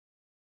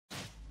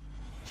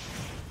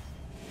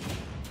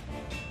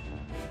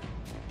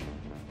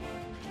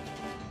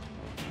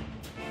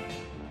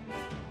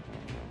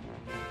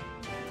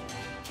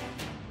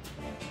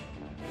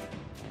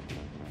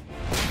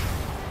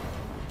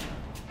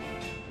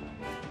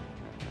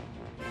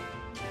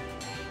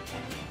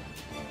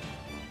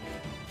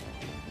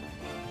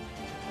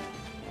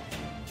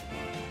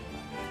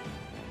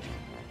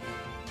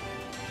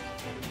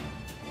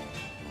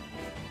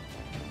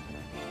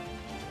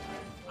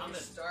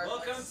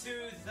start. Welcome to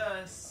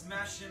the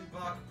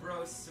Smashenbach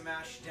Bros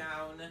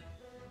Smashdown.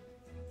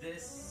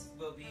 This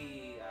will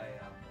be very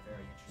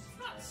interesting.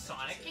 Not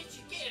Sonic,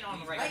 get it on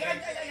the right. I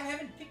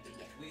haven't picked it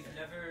yet. We've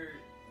never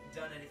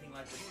done anything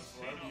like this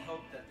before. We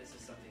hope that this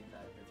is something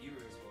that the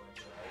viewers will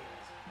enjoy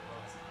as well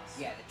as us.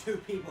 Yeah, the two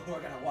people who are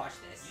gonna watch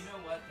this. You know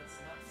what? That's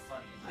not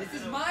funny. This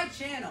is my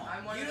channel.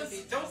 I'm one You of the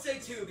people. don't say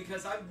two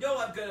because I know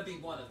I'm gonna be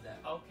one of them.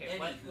 Okay,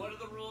 Anywho. what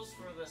are the rules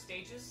for the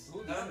stages?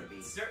 Who are gonna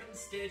be? Certain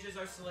stages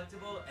are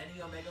selectable.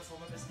 Any Omega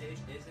form of a stage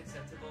is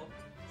acceptable.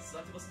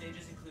 Selectable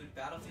stages include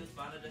Battlefield,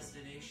 Final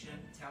Destination,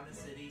 Town and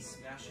City,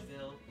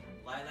 Smashville,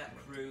 Lilac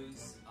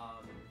Cruise,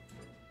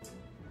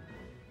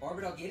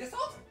 Orbital Gate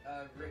Assault?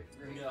 No.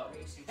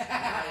 Racing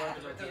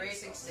Orbital the Gate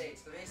racing Assault. stage.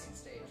 The racing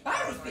stage.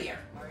 Pyrosphere!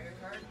 Mario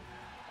Kart?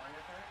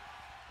 Mario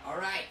Kart?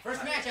 Alright,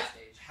 first matchup.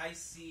 Stage. High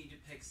Seed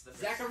picks the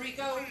first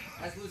Zak-uh-REEK-oh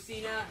as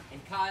Lucina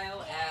and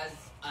Kyle as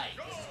Ike.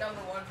 This is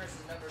number 1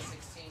 versus number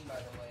 16, by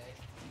the way.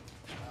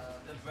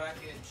 The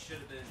bracket should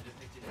have been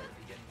depicted at the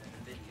beginning of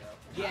the video.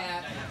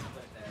 Yeah. Now you have to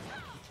put it there.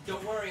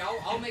 Don't worry,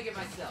 I'll make it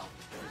myself.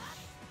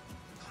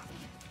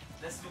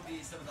 This will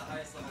be some of the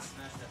highest level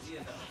Smash that we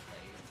have ever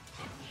played.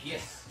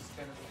 Yes. It's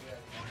gonna be good.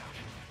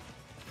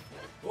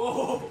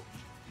 Whoa!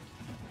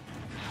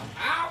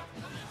 Ow!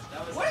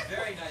 That was What? a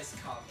very nice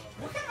combo.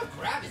 What kind of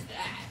grab is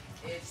that?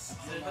 It's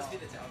So it must be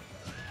the down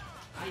throw.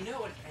 I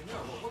know,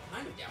 but what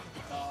kind of down?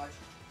 dodge.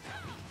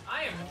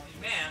 I'm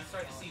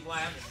starting to see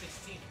why I'm the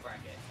 16th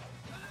bracket.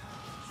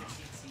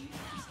 16 seed.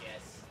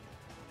 Yes.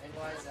 And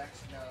why is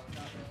actually no,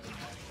 not really.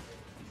 Actually,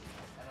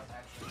 I don't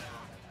actually know.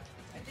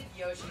 I think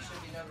Yoshi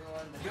should be number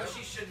 1. But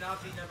Yoshi should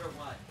not be number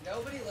 1.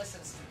 Nobody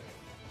listens to me.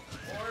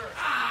 Or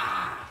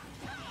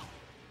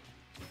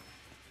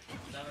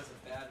That was a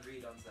bad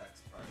read on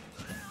Zach's part.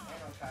 I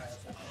know Kyle's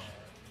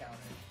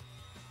counter.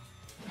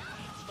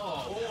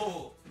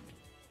 Oh!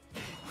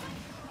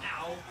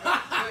 Ow.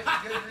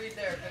 Good read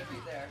there. Good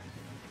read there.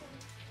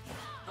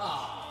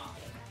 Ah.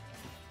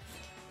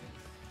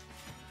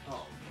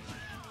 Oh.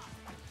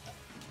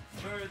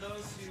 For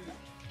those who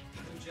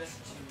just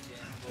tuned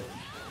in, will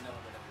know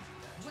whatever do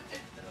that. What the?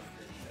 That'll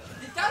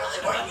really Did that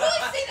only work? You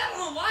only say that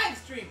on a live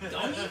stream,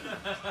 dummy!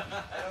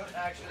 I don't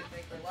actually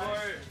think we're live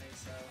streaming,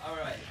 so.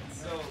 Alright,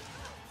 so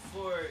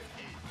for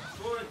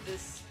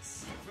this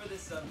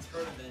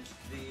tournament,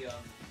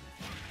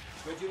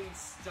 we're doing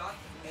stock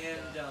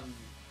and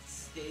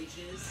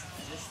stages,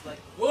 just like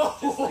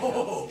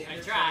Whoa! standard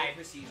I tried.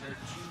 procedure.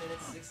 2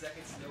 minutes, 6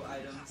 seconds, no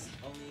items.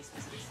 Only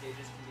specific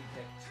stages can be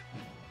picked.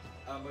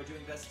 We're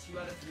doing best 2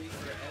 out of 3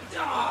 for every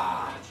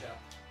matchup,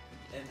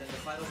 and then the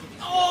finals will be.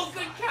 Oh,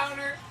 good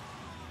counter.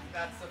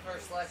 That's the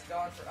first select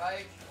gone for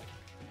Ike.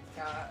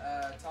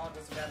 Todd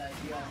was a bad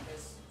idea on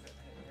his.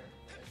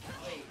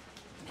 Wait,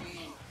 do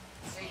we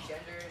say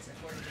genders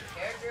according to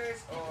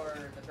characters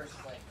or the person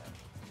playing them?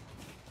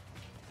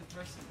 The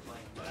person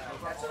playing, but That's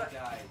overall what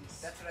guys.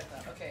 That's what I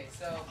thought. Okay,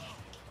 so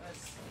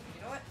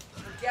you know what?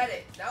 Forget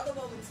it. Now the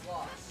moment's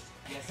lost.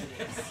 Yes, it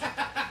is.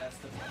 That's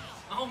the point.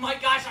 Oh my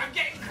gosh, I'm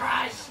getting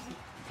crushed.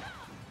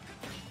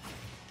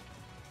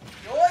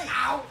 Yoy!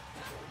 Ow!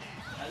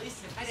 At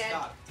least hit Hi, the Dad.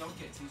 stock. Don't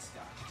get too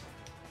stocked.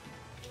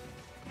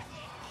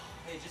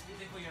 Hey, just be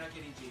thankful you're not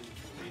getting G.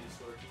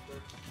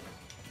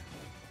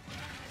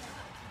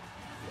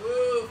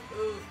 Oof,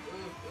 oof,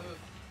 oof, oof.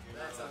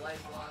 That's a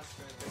life loss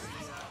for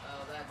Christina.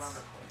 Oh, that's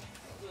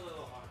A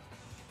little hard.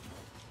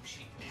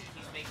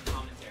 He's making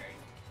commentary.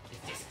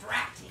 It's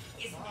distracting,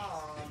 isn't it?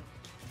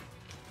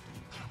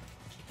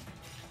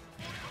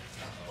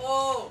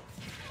 Oh!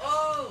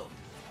 Oh!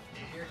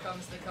 Here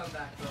comes the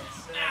comeback,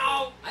 folks.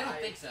 Ow! I don't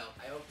think so.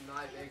 I open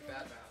my big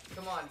fat mouth.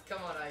 Come on,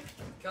 Ike.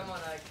 Come on,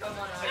 Ike.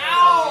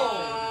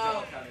 Ow!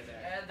 Don't counter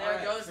there. And there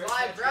Alright, goes first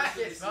my match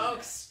bracket, versus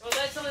folks. Well,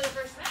 that's only the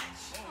first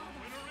match.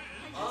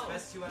 It's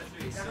best 2 out of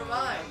 3. Never so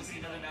mind. We see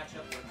another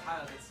matchup where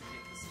Kyle gets to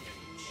pick the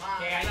stage.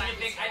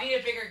 Okay, I need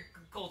a bigger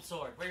gold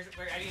sword. Where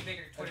I need a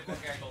bigger 24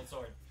 karat gold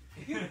sword.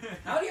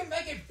 How do you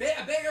make it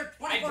a bigger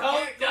 24 I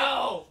karat don't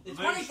know. The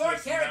 24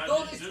 karat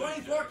gold is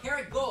 24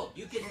 karat gold.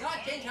 You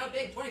cannot change how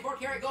big 24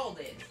 karat gold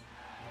is.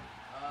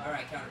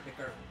 Alright, counter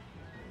picker.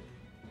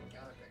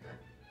 Counter picker.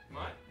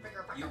 What?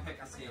 You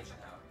pick the stage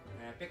now.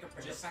 Picker.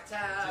 Just Picker.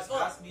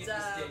 ask me if the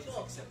stage is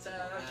acceptable.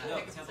 No,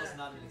 Temple's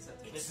not an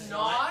acceptable. It's stage.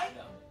 not?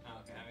 No. Oh,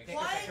 okay, that makes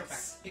Picker,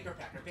 sense. What? picker,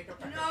 packer, picker,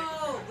 packer.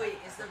 No! Wait,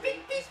 is the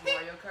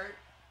Mario Kart?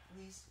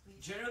 Please.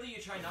 Generally,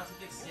 you try not to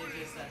pick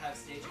stages that have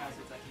stage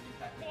hazards that can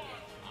impact the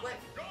game.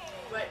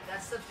 Wait,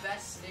 that's the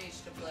best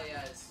stage to play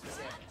as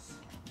Samus.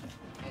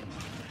 And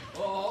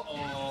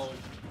Oh.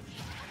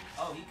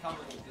 Oh, he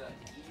comboed it good.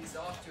 he's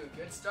off to a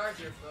good start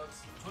here,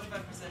 folks.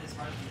 25% is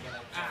hard to get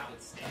out.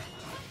 Good stuff.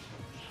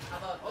 How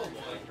about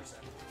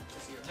 20%?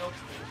 Nope.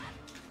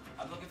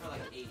 I'm looking for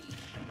like 80.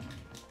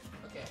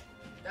 Okay,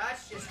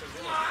 that's just a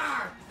really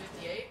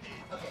 58.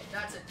 Okay,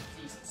 that's a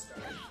decent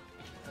start.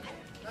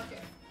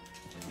 Okay.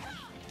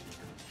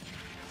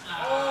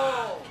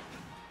 Oh!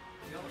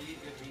 Good read,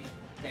 good read.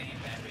 Dang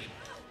it, bad read.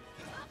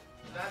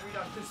 Bad read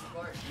on whose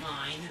part?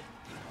 Mine.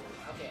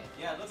 Okay.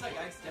 Yeah, it looks like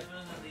Ike's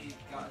definitely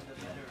gotten the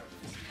better of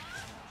this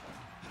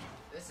matchup.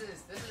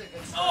 is a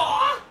good start.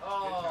 Oh!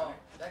 Oh,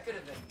 that could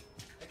have been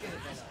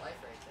a life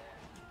right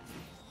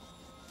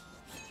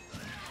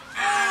there.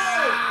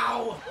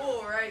 Ow!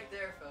 Oh, right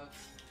there, folks.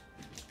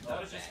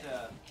 That was just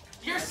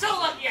You're so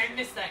lucky I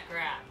missed that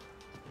grab.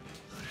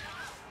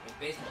 With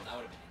baseball, that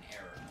would have been an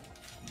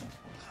error.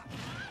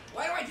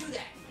 Why do I do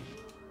that?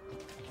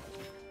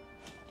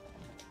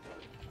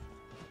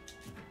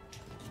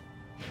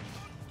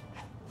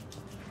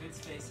 good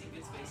spacing,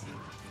 good spacing.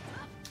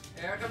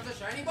 Here comes the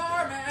shiny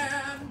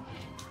barman!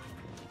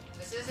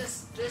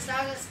 This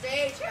has a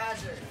stage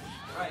hazard.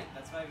 Right,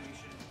 that's why we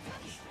shouldn't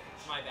hit the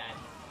stage. My bad.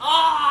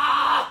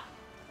 Ah!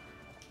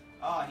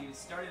 Ah, he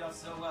started off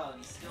so well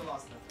and he still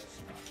lost the first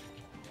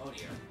shot. Oh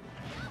dear.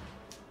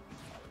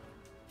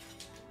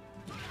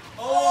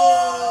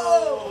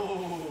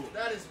 Oh!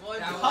 That is one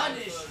That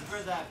Punished folks.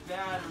 for that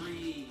bad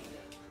read.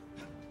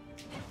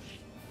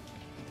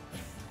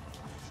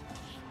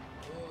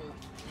 Ooh.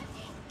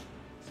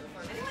 So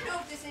far, Anyone know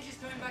if this stage is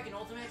coming back in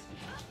Ultimate?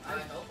 I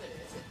hope it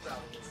is. It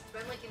probably is. It's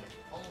been like in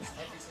almost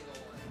every single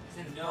one. It's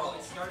in No, Brawl.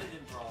 it started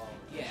in Brawl.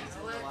 Yeah. It's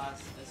in You know the what?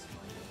 last, this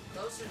one.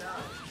 Close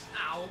enough.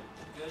 Ow.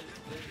 Good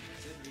read,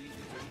 good read.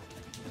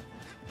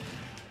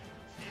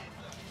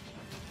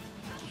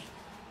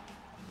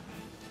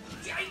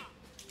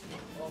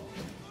 Oh,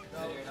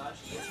 Good air dodge,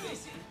 good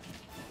spacing.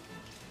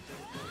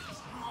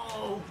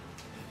 Oh.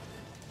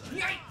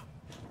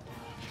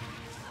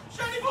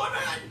 Shiny boy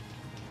man!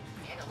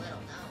 and a little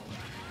no.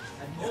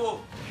 And move!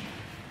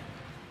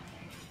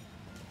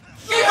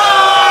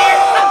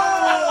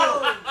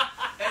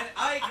 And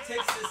Ike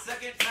takes the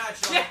second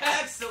match on an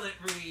excellent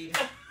read.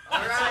 All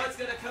And right. so it's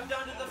gonna come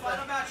down to the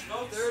final match,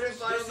 folks. Third and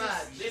final This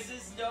match. This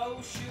is no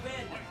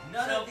shoe-in.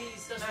 None So, of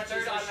these does the matches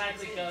third are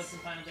automatically go shoe-ins. to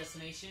Final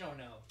Destination or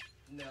no?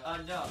 No.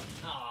 No.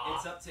 Aw.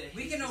 It's up to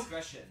We his can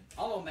discretion.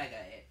 I'll Omega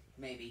it,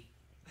 maybe.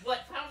 What?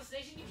 Final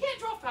Destination? You can't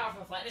draw power from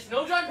the flatness.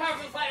 No drawing power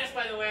from the flatness,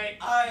 by the way.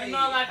 I You're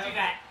not allowed to do have-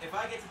 that. If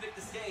I get to pick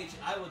the stage,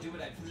 I will do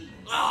what I please.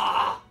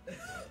 Ah!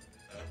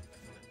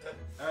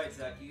 Alright,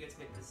 Zach, you get to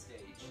pick the stage.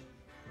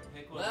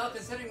 Pick one. Well, of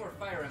those. considering we're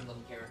Fire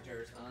Emblem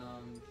characters,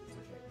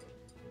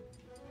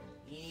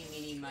 eeny,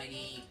 meeny,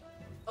 miny,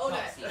 Oh,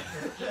 that. Topsy.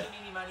 Eeny,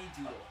 meeny, miny,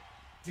 doodle.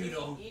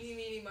 Doodle. Eeny,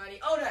 meeny, miny.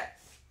 Oh, that.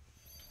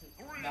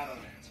 Not on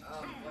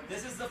it.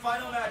 This This is the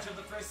final match of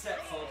the first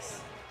set,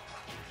 folks.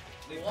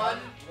 We've one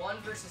got-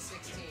 versus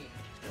 16.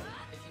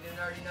 If you didn't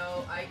already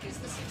know, Ike is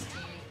the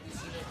 16.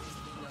 Lucina is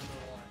the number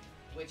 1,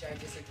 which I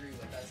disagree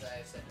with, as I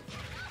have said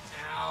before.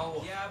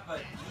 Ow. Yeah, but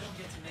you don't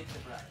get to make the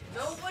bracket.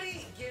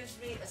 Nobody gives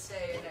me a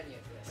say in any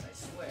of this. I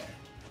swear.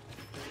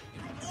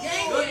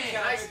 Dang Good it!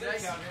 counter, Nice, good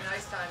nice, counter.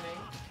 nice timing.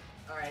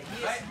 All right, he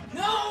is. Right?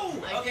 No!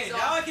 Ike Okay, is now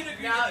off- I can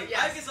agree now- with you.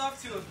 yes. Ike is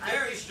off to a Ike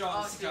very is strong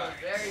off to start.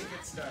 A very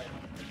good start.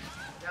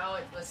 Now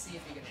let's see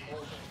if he can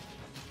hold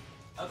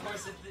it. Of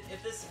course,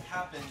 if this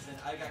happens and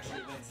Ike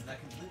actually wins, then that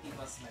completely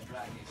busts my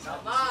bracket. So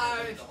Not I'll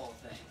mine. win the whole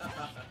thing.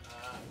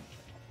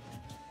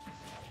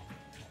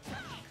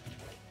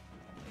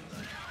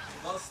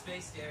 Well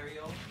spaced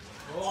aerial.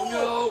 Oh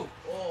no!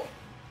 Oh,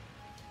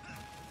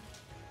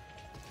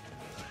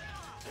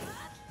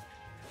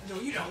 No,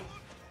 you don't.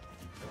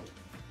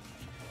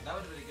 That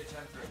would have been a good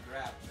time for a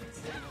grab, but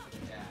instead he went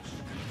with a dash.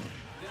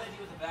 Good idea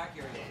with the back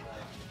aerial,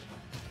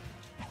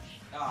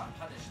 but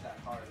punish that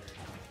harder.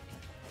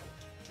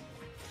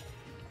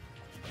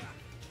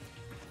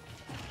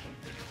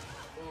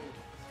 ooh.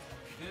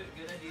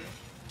 Good idea.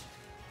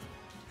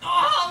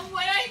 Oh,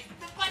 wait!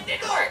 The button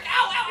didn't work!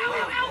 Ow, ow, ow, What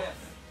a ow, ow!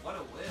 whiff. What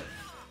a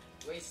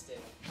whiff. Wasted.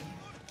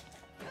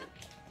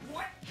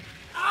 What?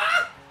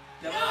 Ah!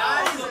 That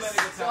That would is also a been a good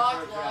time stock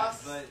for a grab,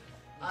 loss. but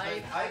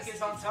Ike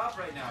is on top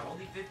right now,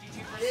 only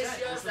 52%. This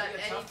shows will that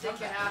be a tough anything can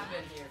comeback.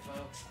 happen here,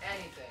 folks.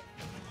 Anything.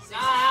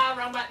 Ah,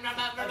 wrong button, wrong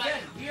button, wrong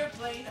Again, button. we are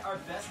playing our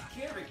best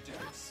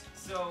characters.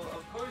 So,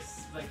 of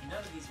course, like, none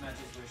of these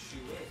matches were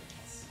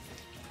shoe-ins.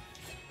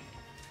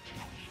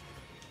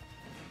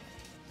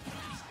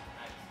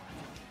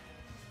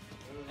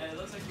 And it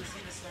looks like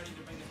Lucina's starting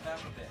to bring it back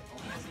a bit.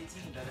 Only has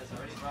 18, that has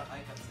already brought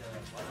Ike up to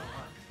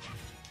 101.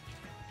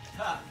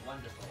 Ha!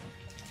 Wonderful.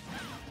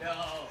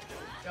 No,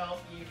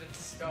 don't even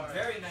start.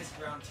 Very nice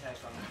ground tech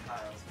on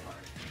Kyle's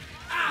part.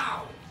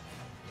 Ow!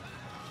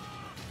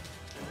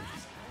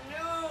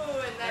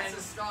 No, and that's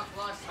And- a stock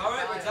loss. for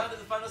Alright, we're Kyle. down to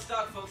the final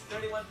stock, folks.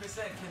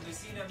 31%. Can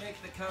Lucina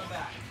make the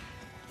comeback?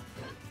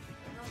 I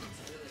don't think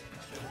it's really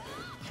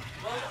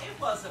enough. Well, it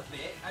was a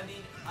bit. I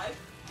mean, I've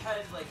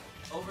had like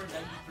over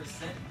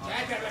 90% on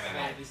Yeah, this,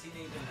 yeah, yeah. Lucina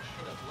even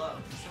hit a blow.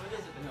 So it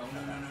is a bit No, of a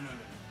no, no, comeback. no, no,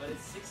 no. But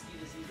it's 60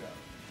 to 0.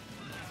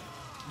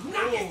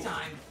 Not this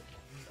time!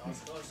 That was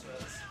close,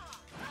 folks.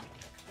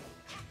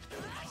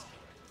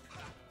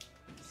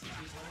 60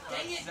 to 25.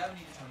 Dang it. 70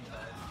 to 25.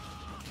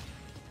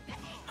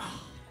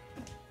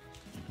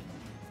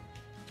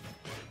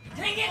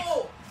 Dang it!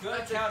 Oh, Good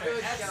that's a counter.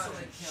 good Excellent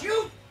counter. counter.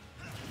 Shoot!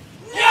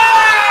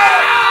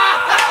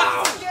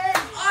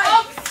 Game!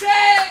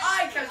 Upset!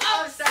 Ike has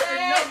upset the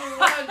number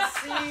 1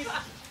 seed.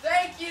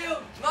 Thank you,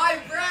 my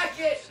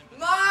bracket.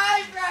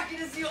 My bracket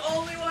is the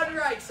only one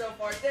right so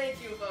far.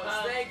 Thank you, folks.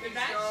 Thank you good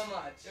match? so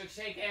much. Let's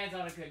shake hands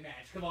on a good excellent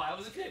match. Come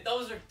on,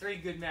 those are 3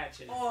 good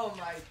matches. Oh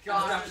my Those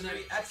god. are 3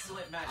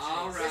 excellent matches.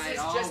 All This right, is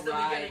all just the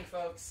right. beginning,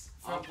 folks.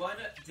 From one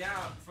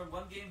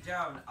game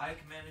down,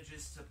 Ike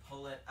manages to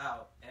pull it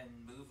out and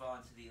move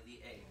on to the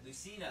Elite 8.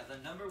 Lucina, the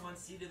 #1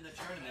 seed in the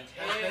tournament,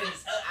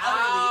 is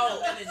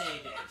out. utterly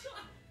eliminated.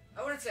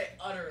 I wouldn't say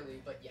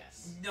utterly, but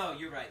yes. No,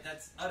 you're right.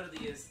 That's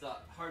utterly is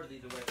hardly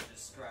the word to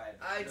describe.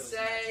 I'd those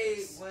say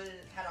matches.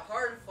 had a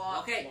hard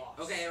fought loss.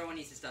 Okay, everyone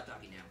needs to stop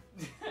talking now.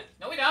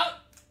 No, we don't.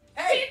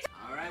 Hey!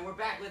 All right, we're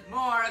back with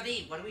more of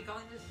the. What are we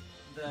calling this?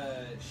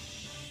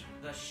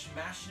 the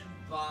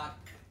Smashenbach.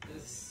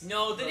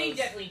 No, the name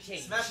definitely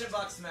changed.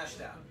 Smashenbach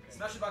Smashdown.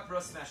 Smashenbach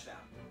Bros Smashdown.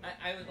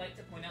 I would like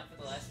to point out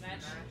for the last match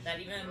that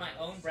even in my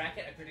own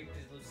bracket, I predicted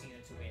Lucina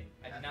to win.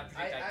 I did not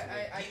predict Ike to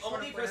win. The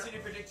only person who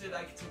predicted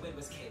Ike to win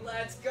was Caleb.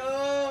 Let's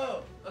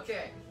go!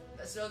 Okay,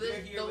 so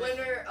We're here the with-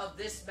 winner of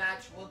this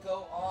match will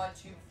go on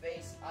to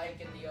face Ike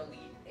in the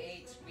Elite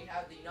 8. We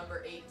have the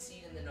 #8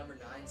 seed and the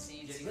 #9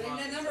 seed. Getting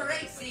In the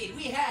 #8 seed,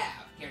 we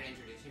have. Care to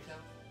introduce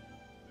yourself?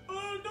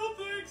 No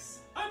thanks.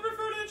 I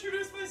prefer to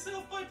introduce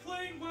myself by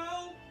playing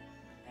well.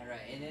 All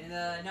right, and in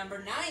the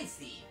 #9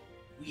 seed,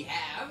 we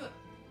have.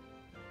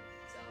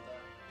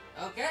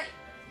 Zelda. Okay.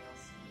 Anything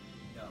else?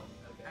 No.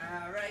 Okay.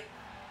 All right.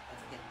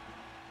 Let's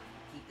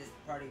keep this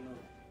party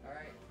moving.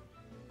 Alright.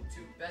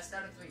 2 best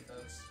out of 3,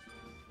 folks.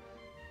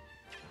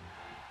 There.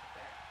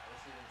 I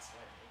wish you didn't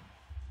sweat me.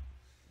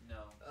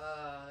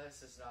 No.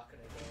 This is not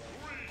gonna go.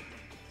 3,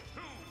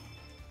 2,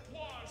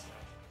 1,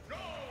 go!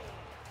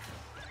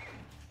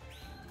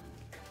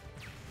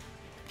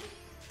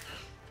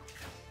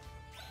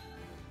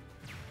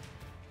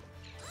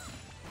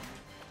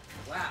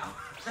 Wow,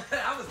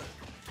 that was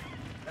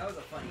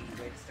a funny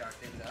way to start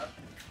things up.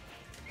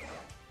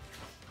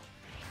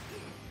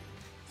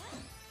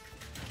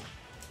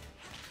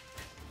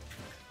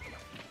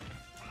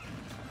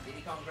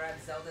 Diddy Kong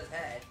grabs Zelda's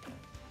head. He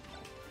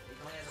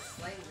only has a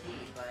slight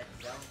lead, but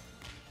Zelda.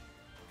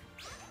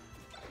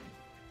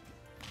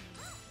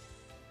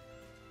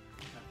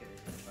 Not good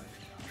at this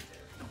fighting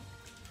commentary.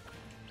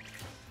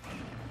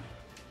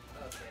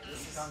 Okay, this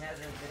Diddy is. Kong has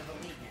a bit of a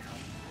lead now.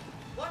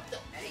 What the?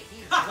 And he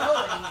keeps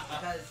going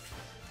because.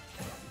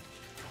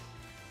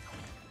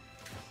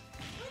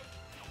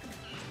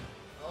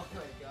 Oh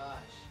my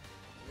gosh.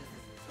 This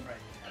is a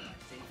surprising headline.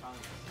 Diddy Kong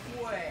is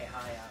way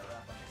high out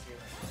up on the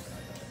ceiling.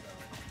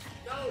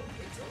 No!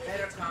 It's only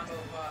Better combo,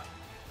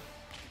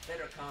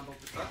 better combo.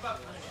 What about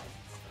punishes?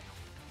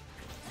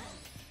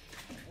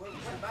 What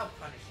about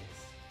punishes?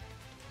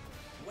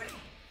 What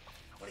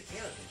did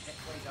Caleb do?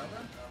 Play Zelda?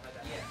 Oh my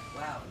bad. Yeah.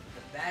 Wow,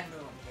 the bad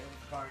move on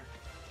Caleb's part.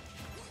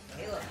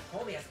 Caleb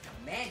Colby has a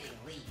commanding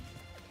lead.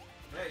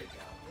 There you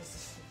go.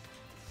 This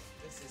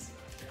is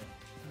not good.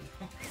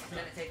 It's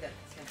gonna take a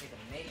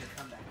major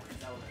comeback for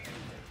Zelda to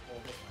pull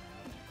this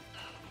one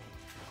out.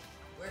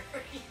 Where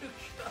are you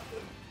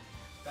going?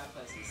 Bad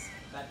places.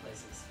 Bad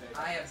places. Very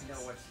bad I have places.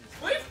 no words to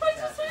say. Wait, what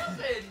just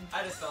happened?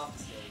 I just fell off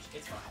the stage.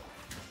 It's fine.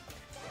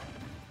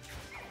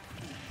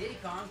 Diddy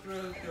Kong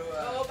through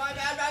Oh my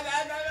bad, my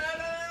bad, my bad,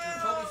 my through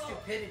bad. Kobe's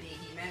stupidity,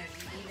 he managed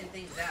to even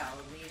things out,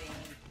 leading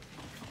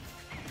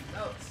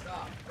No,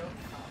 stop. Don't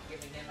stop.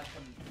 giving him a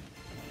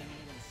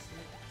even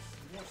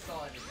more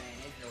solid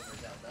advantage over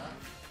Zelda.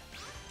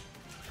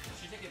 You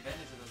should take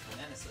advantage of those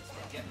banana slips.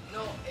 Get me.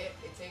 No, it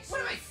takes.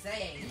 What am I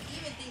saying?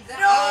 He even things out.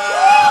 No!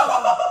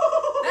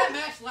 That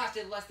match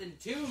lasted less than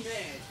 2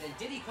 minutes, and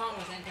Diddy Kong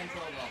was in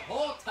control the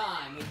whole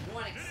time, with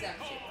one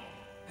exception.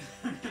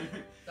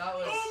 That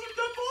was.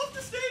 The fall off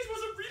the stage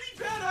was a really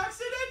bad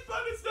accident,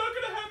 but it's not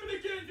gonna happen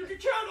again. You can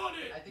count on I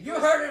it. think You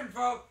it was- heard him,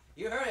 folks.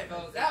 You heard it,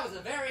 folks. That was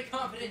a very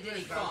confident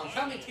Diddy Kong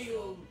coming to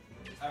you,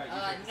 All right.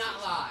 You take not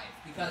this. live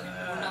because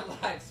we're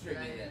not live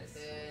streaming this.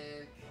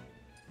 Gigantic.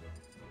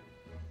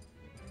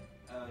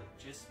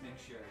 Just make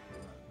sure you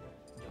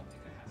don't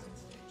make a hazard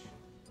stage.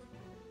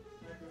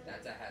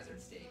 That's a hazard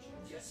stage.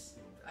 Just.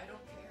 I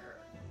don't care.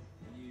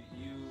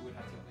 You would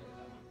have to make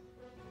that one.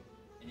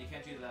 And you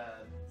can't do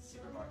the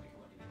Super Mario Maker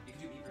one even. You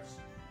can do Beavers.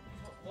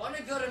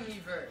 Wanna go to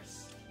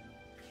Miiverse?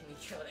 Can we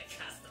go to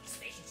custom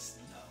stage?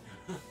 No.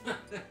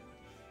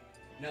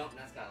 No,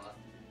 not Skyla.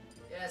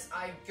 Yes,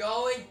 I'm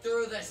going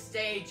through the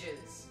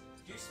stages.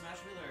 Do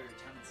Smashville or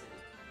Town and City.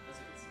 Those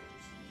are good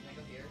stages. Can I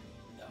go here?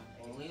 No.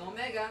 Only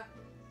Omega.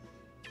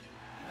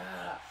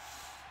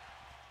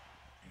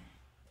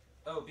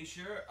 Oh, be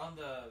sure on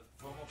the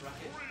formal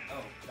bracket.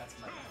 Oh, that's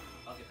my bad.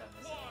 I'll get that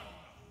in a second.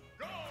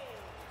 Go!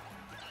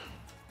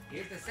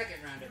 Here's the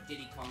second round of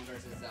Diddy Kong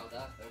versus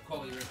Zelda, or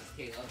Colby versus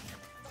Caleb.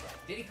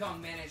 Diddy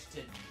Kong managed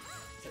to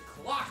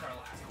clock our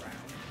last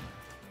round,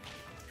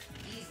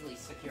 easily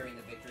securing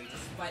the victory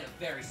despite a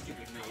very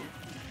stupid move.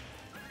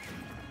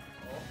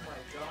 Oh my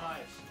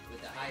gosh.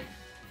 With the high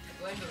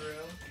Blame the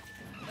room.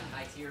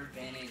 tier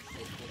advantage,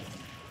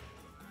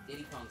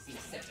 Diddy Kong seems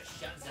set to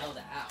shut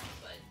Zelda out,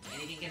 but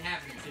anything can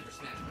happen in Super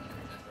Smash Bros.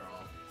 After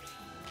all.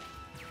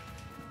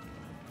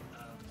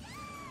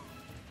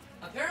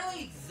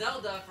 Apparently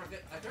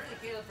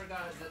Caleb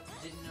forgot that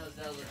didn't know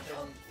Zelda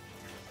couldn't.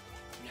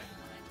 Never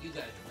mind. You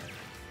guys are better.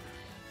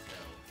 So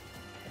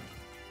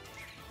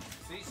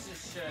So he's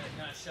just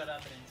gonna shut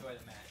up and enjoy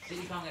the match.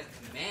 Diddy Kong has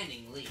a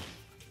commanding lead.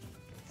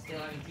 Still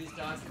having 2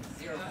 stocks and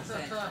 0%.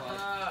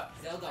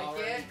 Zelda I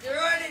already. can't do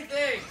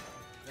anything!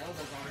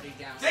 Zelda's already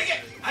down. Take it!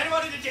 I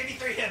wanted to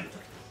JV3 him!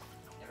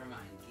 Never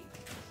mind.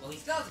 Well, he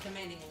still has a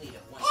commanding lead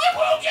of 1. I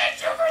will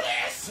get you for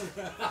this!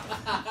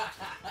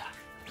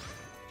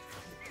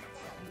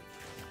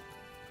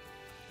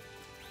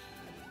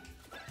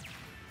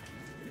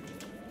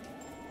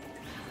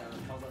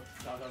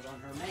 Toggles on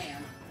her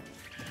man.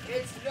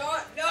 It's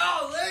not.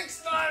 No!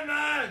 Link's my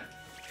man!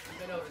 I've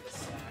been over this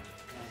sack.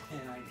 I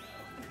know.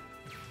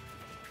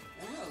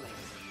 I know Link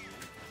is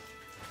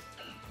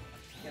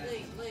a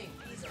man. Link,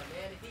 he's our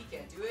man. If he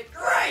can't do it,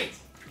 great!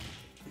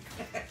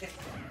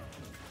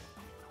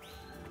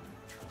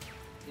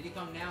 Diddy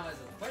Kong now has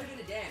quite a bit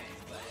of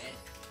damage, but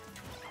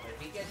if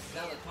he gets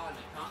Zelda caught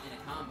in a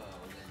combo,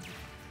 then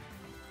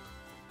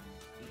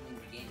he can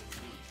regain his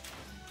speed.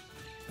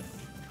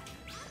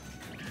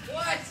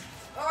 What?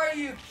 Are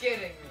you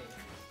kidding me?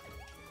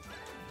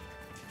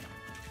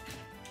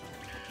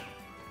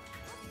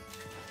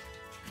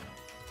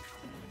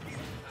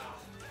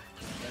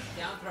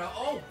 Down throw.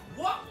 Oh,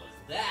 what was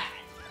that?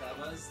 That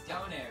was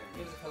down air.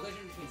 It was a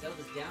collision between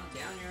Zelda's down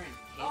air and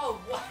Oh,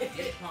 what?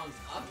 Diddy Kong's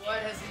up.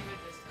 What has even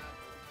just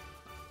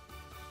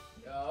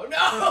happened?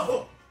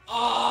 No!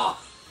 Oh!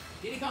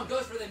 Diddy Kong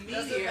goes for the meteor.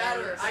 Doesn't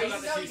matter. I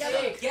Zelda still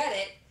doesn't get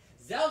it.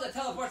 Zelda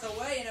teleports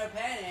away in her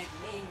panic,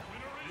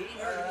 leaving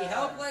her to be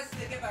helpless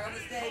to get back on the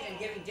stage and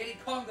giving Diddy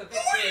Kong the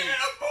victory. Oh yeah!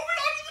 Moving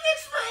on to the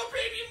next round,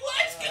 baby!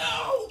 Let's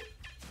go!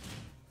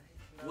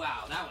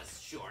 Wow, that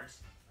was short.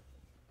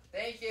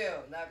 Thank you.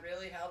 That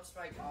really helps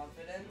my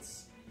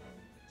confidence.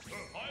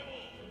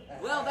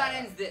 Well, that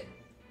ends this.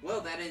 Well,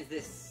 that ends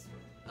this.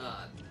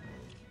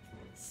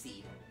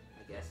 Seed,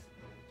 I guess.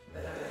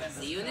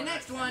 See you in the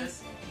next one.